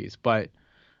opportunities, but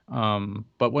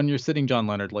when you're sitting John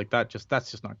Leonard like that,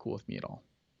 that's just not cool with me at all.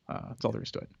 That's all there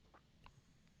is to it.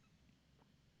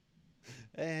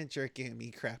 And Jerk gave me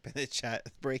crap in the chat.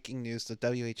 Breaking news: the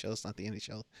WHL is not the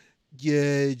NHL.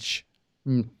 Yudge.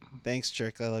 Thanks,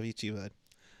 Jerk. I love you too, bud.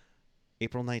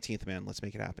 April 19th, man. Let's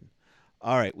make it happen.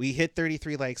 All right, we hit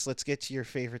 33 likes. Let's get to your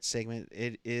favorite segment.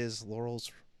 It is Laurel's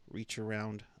reach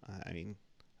around. I mean,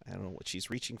 I don't know what she's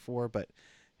reaching for, but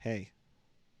hey,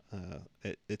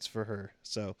 it's for her.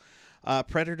 So,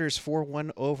 Predators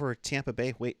 4-1 over Tampa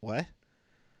Bay. Wait, what?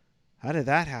 How did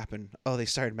that happen? Oh, they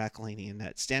started McElhinney in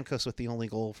net. Stamkos with the only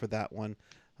goal for that one.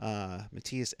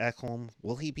 Matthias Ekholm.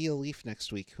 Will he be a Leaf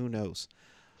next week? Who knows?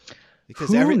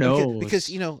 Who knows?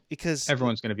 Because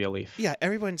everyone's going to be a Leaf. Yeah,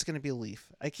 everyone's going to be a Leaf.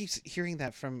 I keep hearing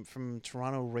that from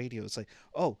Toronto radio. It's like,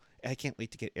 oh, I can't wait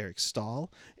to get Eric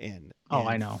Stahl and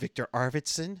I know Victor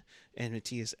Arvidsson and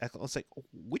Matthias Ekholm. It's like,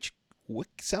 what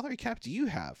salary cap do you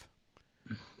have?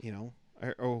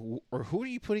 Or who are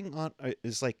you putting on?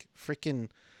 Is like freaking.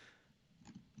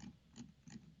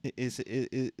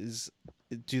 Is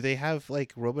do they have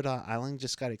like Robidas Island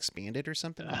just got expanded or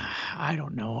something? I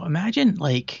don't know. Imagine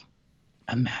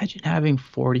having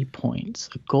 40 points,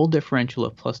 a goal differential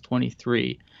of plus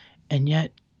 23, and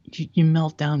yet you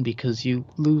melt down because you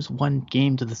lose one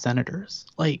game to the Senators.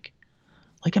 Like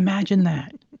imagine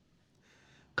that.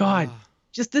 God,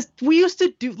 just this. We used to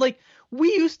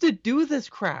do this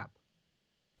crap.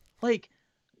 Like,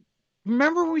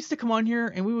 remember when we used to come on here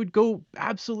and we would go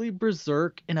absolutely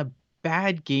berserk in a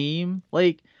bad game?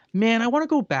 Like, man, I want to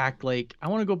go back. Like, I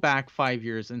want to go back 5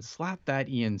 years and slap that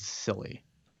Ian silly.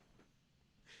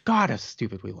 God, how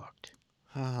stupid we looked.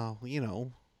 Oh, we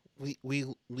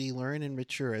learn and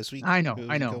mature as we I know.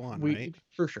 go on, right?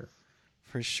 For sure.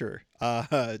 For sure.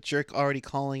 Jerk already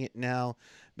calling it now.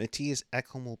 Matthias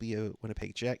Ekholm will be a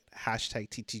Winnipeg Jet. Hashtag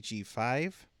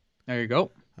TTG5. There you go.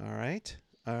 All right.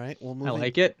 Well, I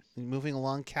like it. Moving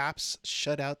along, Caps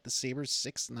shut out the Sabres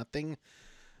 6-0.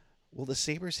 Will the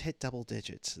Sabres hit double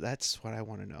digits? That's what I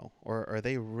want to know. Or are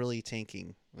they really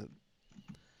tanking?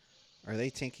 Are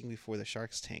they tanking before the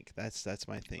Sharks tank? That's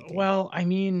my thinking. Well, I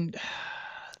mean,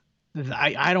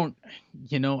 I don't,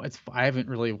 I haven't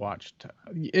really watched.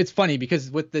 It's funny because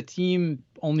with the team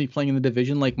only playing in the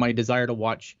division, like my desire to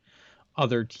watch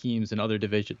other teams in other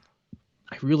divisions,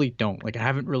 I really don't. Like I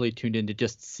haven't really tuned in to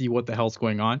just see what the hell's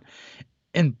going on.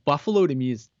 And Buffalo to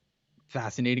me is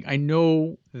fascinating. I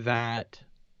know that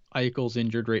Eichel's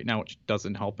injured right now, which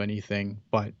doesn't help anything,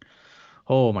 but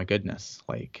oh my goodness,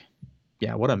 like,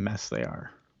 yeah, what a mess they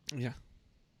are. Yeah.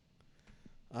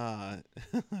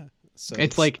 So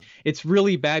it's like it's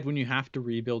really bad when you have to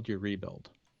rebuild your rebuild.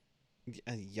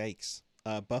 Yikes.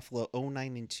 Buffalo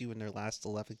 0-9-2 in their last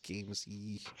 11 games.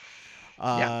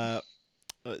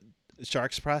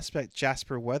 Sharks prospect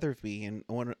Jasper Weatherby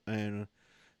and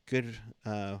good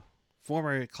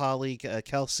former colleague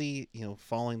Kelsey,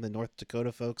 following the North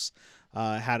Dakota folks,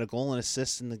 had a goal and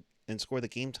assist and scored the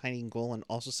game-tying goal and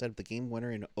also set up the game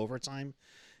winner in overtime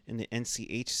in the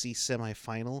NCHC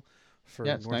semifinal for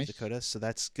North Dakota. So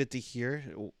that's good to hear.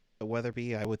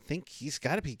 Weatherby, I would think he's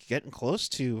got to be getting close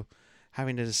to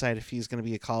having to decide if he's going to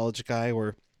be a college guy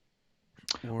Well,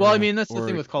 I mean, that's the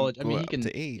thing or with college. I go mean, he up to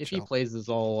can if he AHL. plays his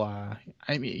whole. I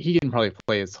mean, he can probably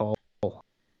play his whole.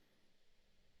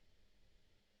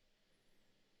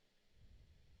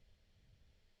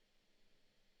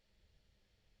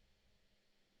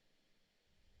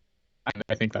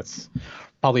 I think that's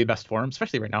probably the best for him,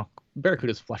 especially right now.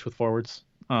 Barracuda's flush with forwards.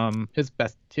 His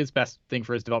best thing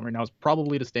for his development right now is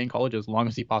probably to stay in college as long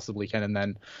as he possibly can, and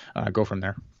then go from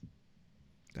there.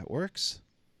 That works.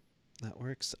 That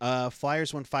works.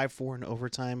 Flyers won 5-4 in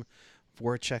overtime.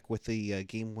 Voracek with the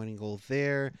game-winning goal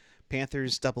there.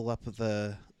 Panthers double up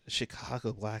the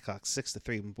Chicago Blackhawks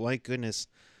 6-3. My goodness,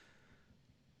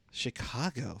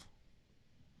 Chicago.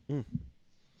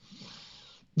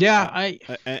 Yeah,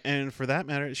 and for that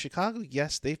matter, Chicago.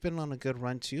 Yes, they've been on a good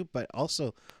run too, but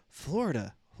also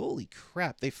Florida. Holy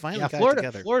crap! They finally got it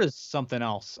together. Florida's something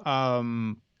else.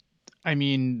 I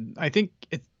mean, I think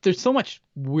there's so much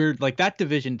weird. Like that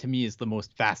division to me is the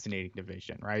most fascinating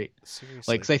division, right?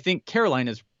 Seriously. Like, 'cause I think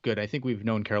Carolina's good. I think we've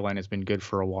known Carolina's been good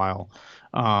for a while.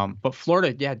 But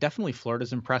Florida, yeah, definitely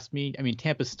Florida's impressed me. I mean,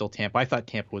 Tampa's still Tampa. I thought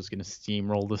Tampa was going to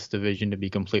steamroll this division, to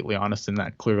be completely honest, in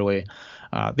that clearly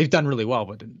they've done really well,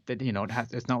 but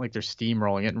it's not like they're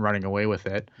steamrolling it and running away with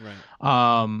it. Right.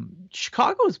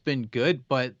 Chicago's been good,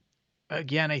 but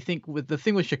again, I think with the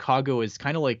thing with Chicago is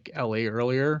kind of like LA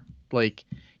earlier. Like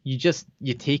you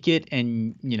take it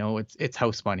and it's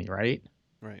house money, right?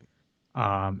 Right.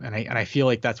 And I feel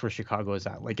like that's where Chicago is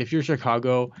at. Like if you're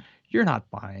Chicago, you're not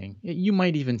buying. You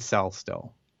might even sell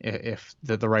still if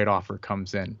the right offer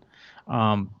comes in,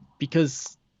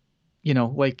 because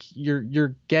like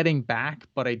you're getting back,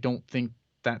 but I don't think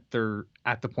that they're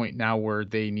at the point now where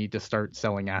they need to start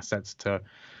selling assets to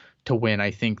win.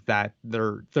 I think that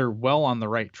they're well on the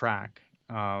right track,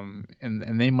 and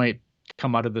they might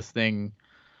come out of this thing,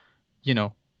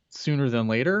 sooner than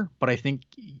later. But I think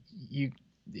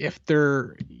if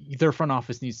their front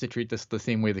office needs to treat this the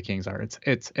same way the Kings are.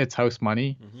 It's house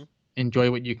money. Mm-hmm.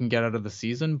 Enjoy what you can get out of the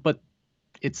season, but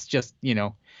it's just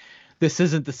this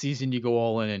isn't the season you go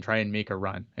all in and try and make a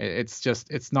run.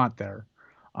 It's not there.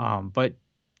 But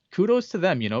kudos to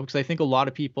them, because I think a lot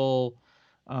of people,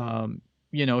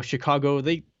 Chicago,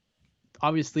 they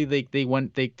obviously they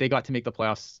got to make the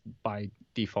playoffs by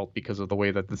default because of the way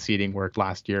that the seeding worked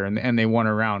last year, and they won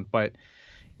a round. But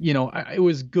it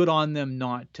was good on them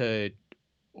not to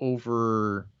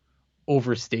overstate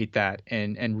that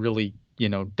and really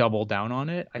double down on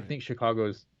it. Right. I think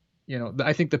Chicago's,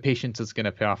 I think the patience is going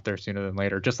to pay off there sooner than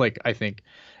later. Just like I think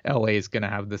LA is going to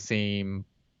have the same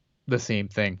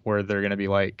thing where they're going to be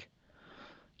like,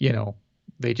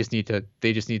 they just need to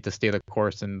stay the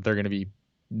course, and they're going to be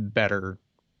better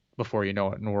before you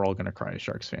know it, and we're all going to cry as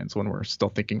Sharks fans when we're still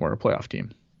thinking we're a playoff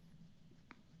team.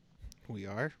 We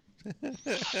are.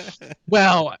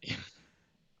 Well,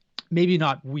 maybe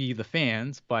not we the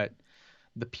fans, but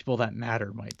the people that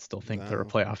matter might still think they're a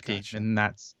playoff team, and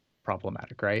that's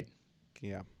problematic, right?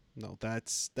 Yeah. No,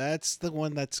 that's the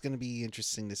one that's going to be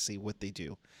interesting to see what they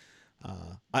do.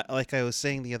 Like I was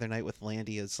saying the other night with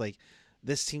Landy, it's like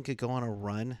this team could go on a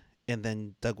run, and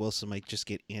then Doug Wilson might just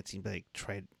get antsy and be like,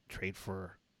 trade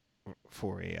for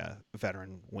a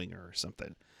veteran winger or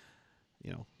something.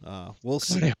 We'll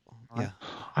see. Yeah.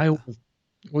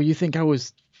 Well, you think I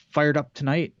was fired up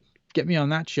tonight? Get me on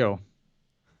that show.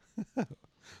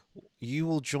 You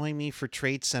will join me for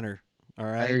Trade Center. All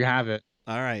right. There you have it.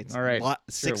 All right.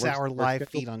 6-hour live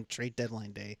feed on trade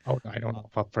deadline day. Oh, I don't know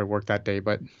if I'll probably work that day,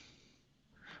 but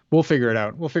we'll figure it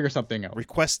out. We'll figure something out.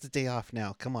 Request the day off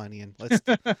now. Come on, Ian. Let's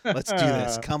do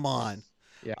this. Come on.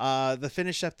 Yeah. The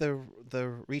finish up the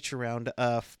reach around.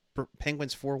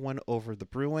 Penguins 4-1 over the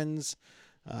Bruins.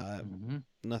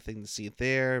 Nothing to see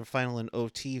there. Final in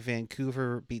OT.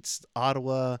 Vancouver beats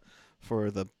Ottawa for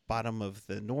the bottom of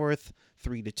the North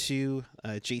 3-2.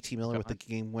 JT Miller with the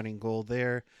game-winning goal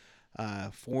there.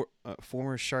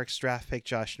 Former Sharks draft pick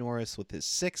Josh Norris with his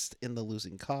 6th in the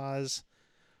losing cause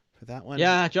for that one.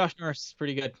 Yeah, Josh Norris is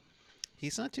pretty good.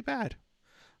 He's not too bad.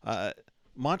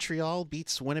 Montreal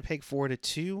beats Winnipeg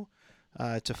 4-2.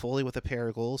 Toffoli with a pair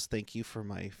of goals. Thank you for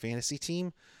my fantasy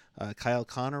team. Kyle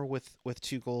Connor with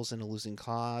 2 goals in a losing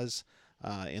cause.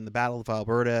 In the Battle of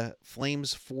Alberta,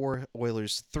 Flames 4,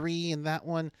 Oilers 3 in that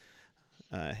one.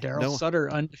 Daryl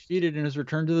Sutter undefeated in his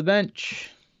return to the bench.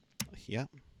 Yep.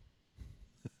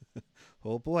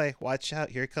 Oh boy, watch out.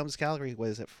 Here comes Calgary. What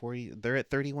is it, 40? They're at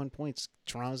 31 points.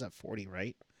 Toronto's at 40,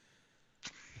 right?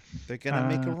 They're going to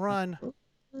make a run.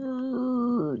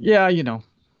 Yeah, Yeah.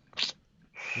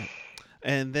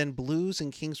 And then Blues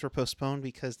and Kings were postponed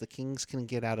because the Kings can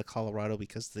get out of Colorado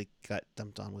because they got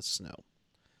dumped on with snow.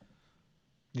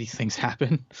 these things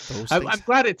happen. Those I'm,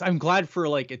 things. I'm glad for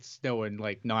like it's snowing,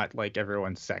 like not like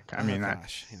everyone's sick. I Oh mean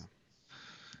gosh, yeah.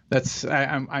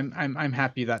 I'm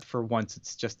happy that for once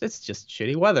it's just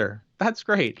shitty weather. That's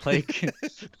great. Like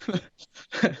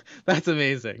that's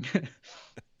amazing.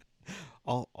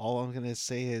 All I'm gonna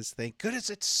say is thank goodness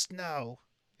it's snow.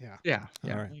 Yeah. Yeah, All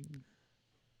yeah. right.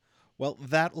 Well,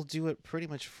 that'll do it pretty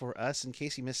much for us. In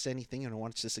case you missed anything and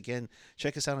want to watch this again,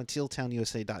 check us out on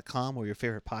tealtownusa.com or your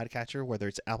favorite podcatcher, whether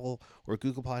it's Apple or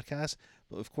Google Podcasts.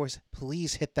 But of course,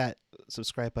 please hit that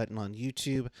subscribe button on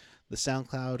YouTube, the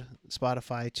SoundCloud,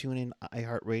 Spotify, TuneIn,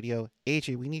 iHeartRadio.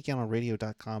 AJ, we need to get on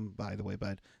radio.com, by the way,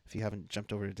 bud, if you haven't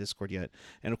jumped over to Discord yet.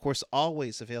 And of course,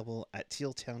 always available at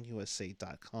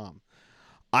tealtownusa.com.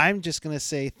 I'm just going to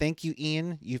say thank you,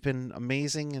 Ian. You've been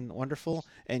amazing and wonderful.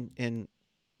 And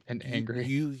Angry.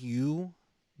 You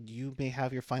may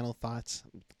have your final thoughts.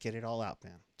 Get it all out,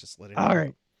 man. Just let it All all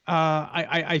right. out.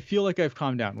 I feel like I've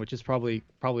calmed down, which is probably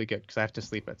good because I have to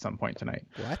sleep at some point tonight.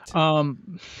 What?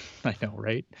 I know,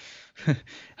 right?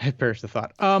 I perished the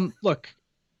thought. Look,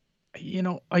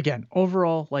 again,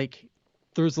 overall, like,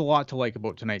 there's a lot to like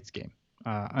about tonight's game.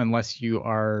 Unless you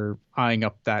are eyeing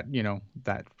up that,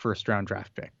 that first round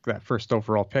draft pick, that first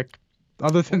overall pick.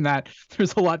 Other than that,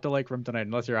 there's a lot to like from tonight,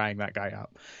 unless you're eyeing that guy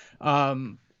up.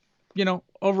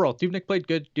 Overall, Dubnyk played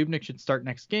good. Dubnyk should start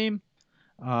next game.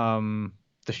 The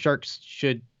Sharks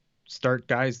should start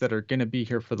guys that are going to be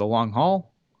here for the long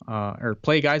haul, or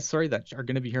play guys, sorry, that are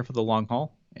going to be here for the long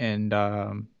haul. And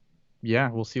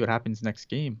we'll see what happens next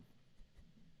game.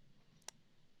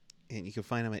 And you can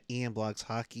find him at Ian Blogs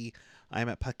Hockey. I'm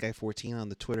at PuckGuy14 on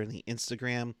the Twitter and the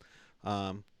Instagram.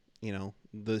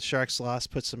 The Sharks loss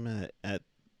puts them at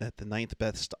the 9th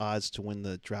best odds to win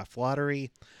the draft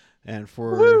lottery. And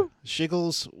for Woo!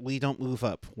 Shiggles, we don't move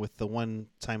up with the one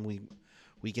time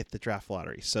we get the draft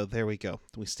lottery. So there we go.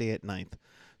 We stay at 9th.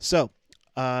 So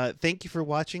thank you for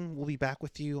watching. We'll be back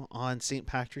with you on St.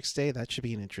 Patrick's Day. That should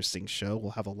be an interesting show.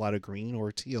 We'll have a lot of green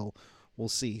or teal. We'll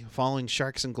see. Following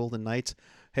Sharks and Golden Knights.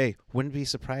 Hey, wouldn't be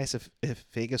surprised if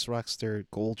Vegas rocks their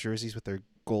gold jerseys with their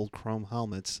gold chrome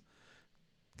helmets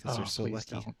because they're so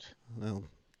lucky. Don't. Well,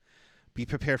 be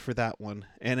prepared for that one.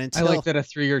 And I until like that a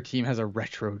 3-year team has a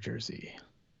retro jersey.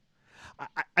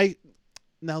 I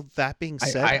now that being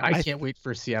said, I can't wait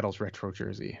for Seattle's retro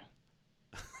jersey.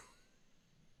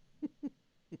 It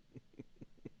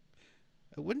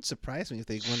wouldn't surprise me if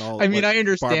they went all. I mean, I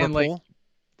understand, like, Barber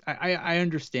I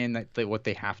understand that what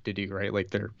they have to do, right?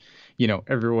 Like, they're,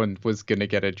 everyone was gonna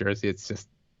get a jersey. It's just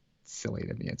silly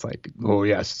to me. It's like, oh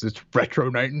yes, it's retro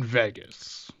night in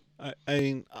Vegas. I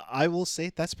mean, I will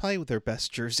say that's probably their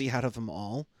best jersey out of them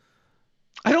all.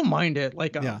 I don't mind it.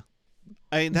 Like, yeah,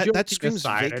 I mean that screams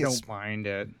aside, Vegas. I don't mind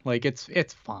it. Like,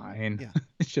 it's fine. Yeah,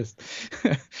 it's just,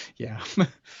 yeah.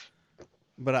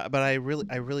 But I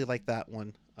really like that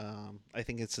one. I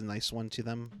think it's a nice one to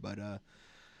them. But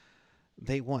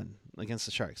they won against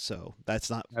the Sharks, so that's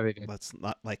not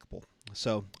likable.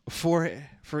 So for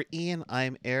Ian,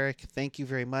 I'm Eric. Thank you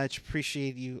very much.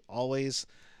 Appreciate you always.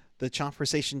 The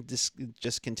conversation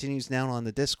just continues now on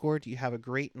the Discord. You have a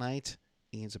great night.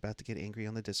 Ian's about to get angry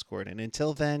on the Discord. And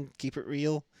until then, keep it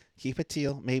real. Keep it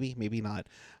teal. Maybe not.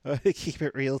 Keep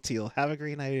it real, teal. Have a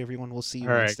great night, everyone. We'll see you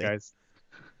Wednesday. All right, guys.